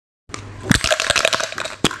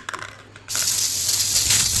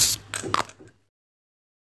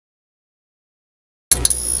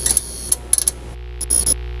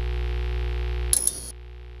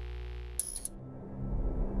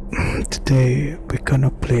Today we're gonna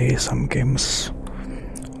play some games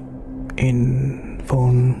in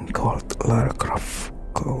phone called Lara Croft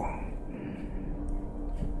GO.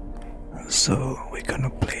 So we're gonna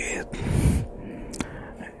play it.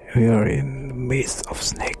 We are in the midst of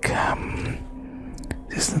snake.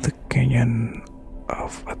 This is the canyon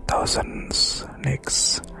of 1,000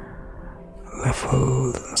 snakes.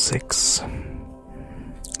 Level 6.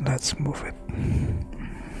 Let's move it.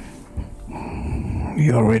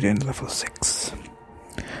 You're already in level 6.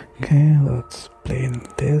 Okay, let's play in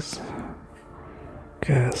this.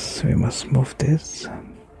 Guess we must move this.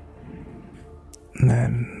 And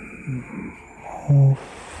then move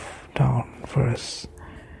down first.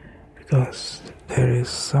 Because there is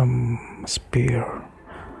some spear.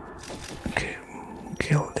 Okay,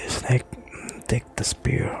 kill this snake. Take the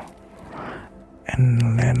spear.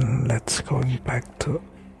 And then let's going back to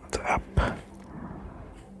the up.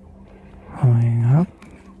 Going up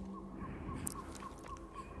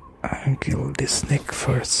and kill this snake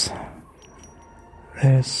first.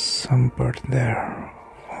 There's some bird there.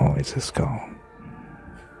 Oh, it's a skull.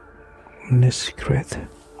 The secret.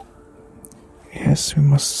 Yes, we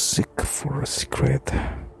must seek for a secret.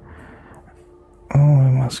 Oh, we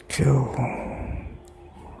must kill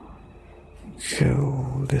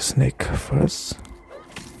the snake first.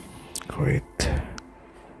 Great.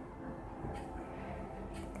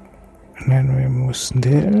 And then we move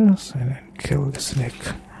stairs and then kill the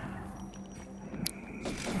snake.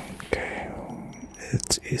 Okay,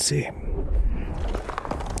 it's easy.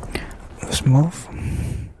 Let's move.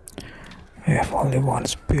 We have only one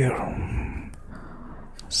spear,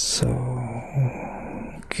 so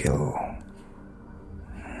kill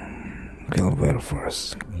where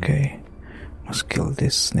first? Okay, must kill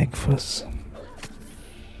this snake first,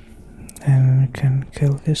 and we can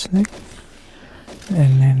kill this snake.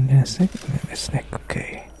 And then the snake,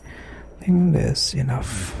 okay. I think there's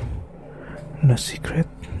enough. No secret.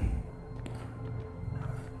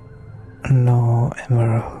 No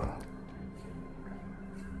emerald.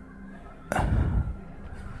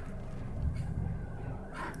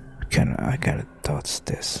 I gotta touch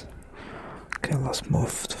this. Okay, let's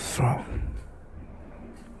move to front.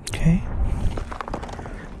 Okay.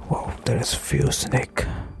 Wow, there's few snake.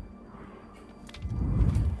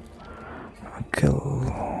 Kill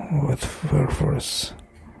with fur first.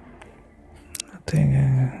 I think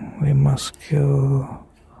we must kill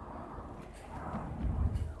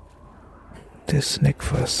this snake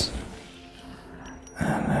first,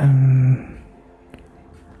 and then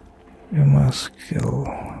we must kill.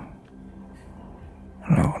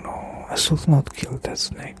 No, I should not kill that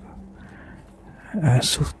snake. I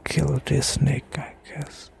should kill this snake, I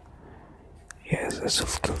guess. Yes, I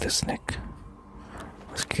should kill this snake.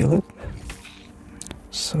 Let's kill it.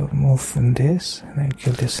 So move in this and then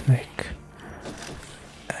kill the snake.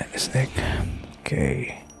 And the snake.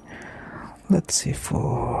 Okay. Let's see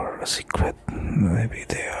for a secret. Maybe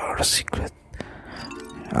they are a secret.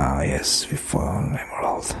 Ah yes, we found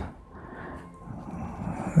emerald.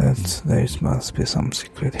 There must be some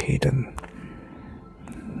secret hidden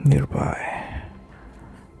nearby.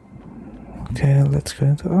 Okay, let's go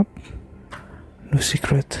into up. No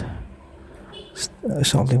secret.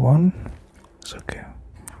 There's only one. It's okay.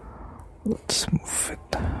 Let's move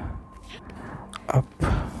it up.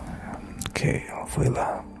 Okay,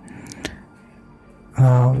 Villa.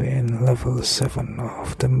 Now we're in level 7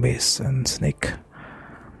 of the maze and snake.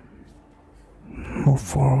 Move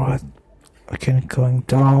forward. Again, going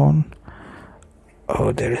down.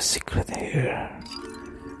 Oh, there is secret here.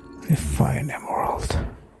 We find emerald.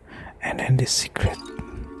 And then the secret.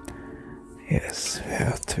 Yes, we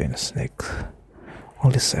have twin snakes.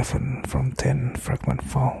 Only 7 from 10 fragment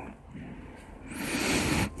found.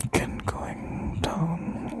 Again, going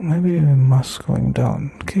down. Maybe we must going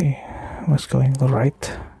down. Okay, must going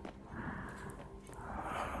right.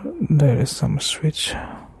 There is some switch.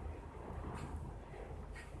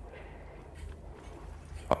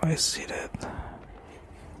 Oh, I see that.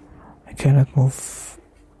 I cannot move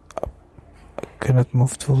up. I cannot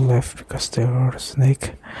move to the left because there are a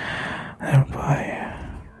snake nearby.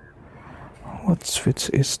 What switch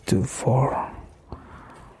is 2 for?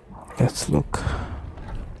 Let's look.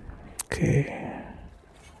 Okay.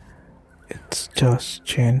 It's just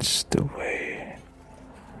changed the way.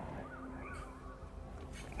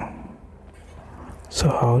 So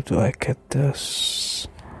how do I get this?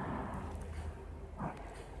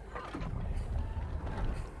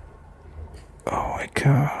 Oh, I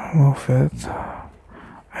can't move it.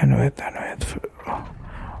 I know it.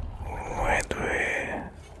 Wait.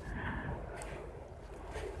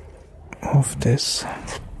 Move this.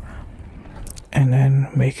 And then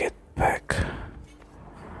make it back.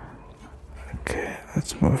 Okay,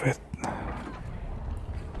 let's move it.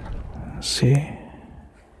 See?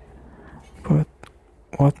 But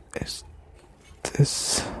what is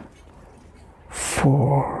this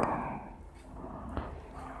for?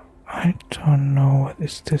 I don't know what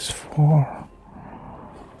is this for.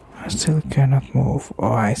 I still cannot move.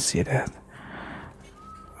 Oh, I see that.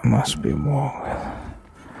 I must be more.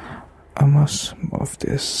 I must move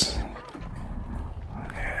this.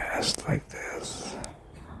 Yes, like this.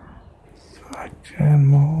 So I can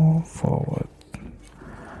move forward.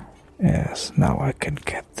 Yes, now I can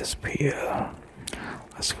get this spear.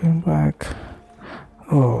 Let's go back.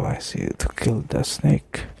 Oh, I see, to kill the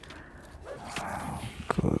snake.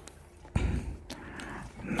 Good.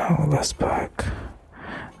 Now let's back.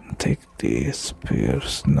 Take these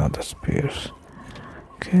spears, not the spears.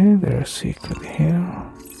 Okay, there's a secret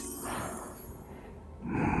here.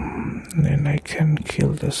 Then I can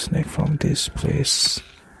kill the snake from this place.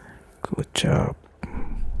 Good job.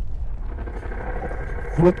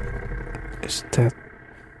 What is that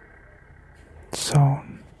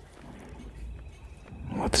sound?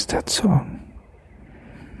 What is that sound?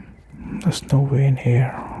 There's no way in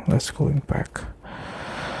here. Let's go back.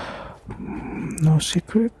 No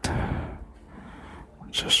secret.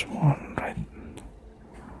 Just one, right?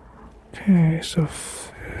 Okay, so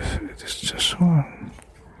if it is just one,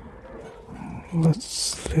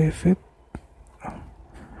 let's leave it.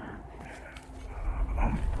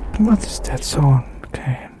 What is that sound?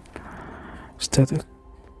 Okay, is that a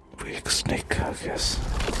big snake? I guess.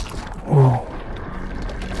 Whoa.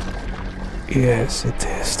 Yes, it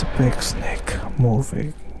is the big snake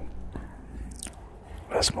moving.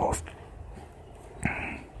 Let's move.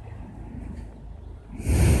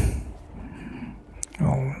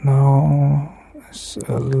 Oh no, it's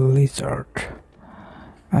a lizard.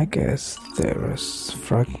 I guess there is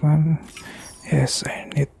fragment. Yes, I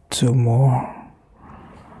need 2 more.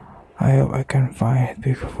 I hope I can find it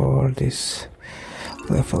before this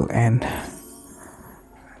level end.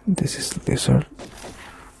 This is lizard,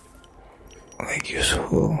 like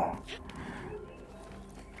usual.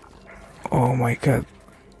 Oh my god.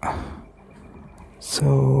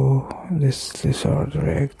 So this lizard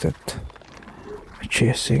reacted,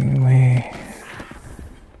 chasing me.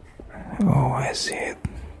 Oh, I see it.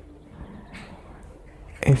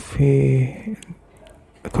 If he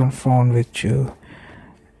confront with you,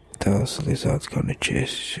 those lizards gonna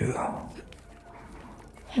chase you.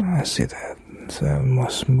 I see that. So I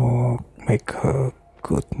must make a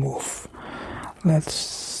good move.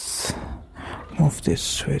 Let's move this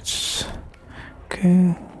switch.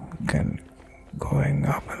 Okay, can going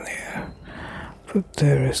up in here, but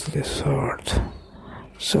there is lizard.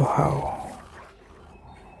 So how?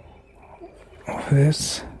 Of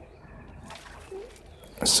this,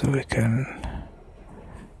 so we can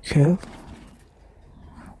kill.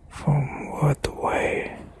 From what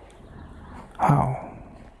way? How?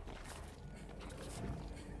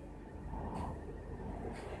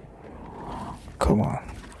 Come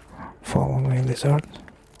on, follow me, lizard.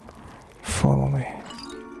 Follow me.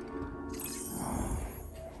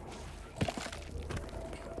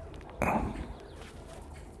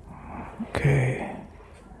 Okay,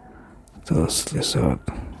 those lizard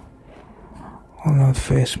will not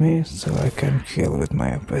face me, so I can kill with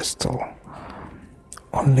my pistol.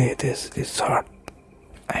 Only this lizard.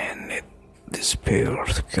 I need this spear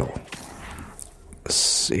to kill.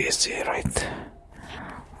 It's easy, right?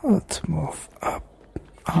 Let's move up,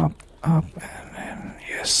 up, up, and then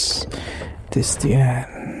yes, this is the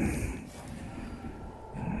end.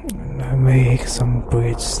 I make some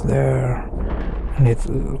bridge there. I need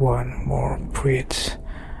 1 more bridge.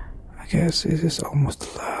 I guess this is almost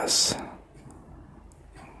the last.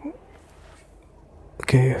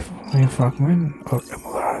 Okay, main fragment or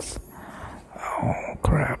emerald. Oh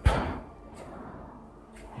crap.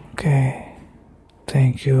 Okay,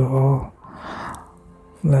 thank you all.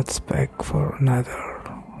 Let's back for another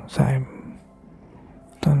time.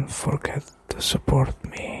 Don't forget to support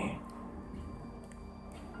me.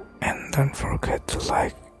 And don't forget to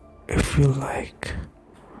like if you like.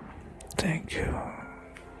 Thank you.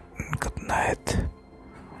 Good night.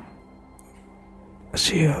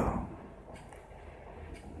 See you.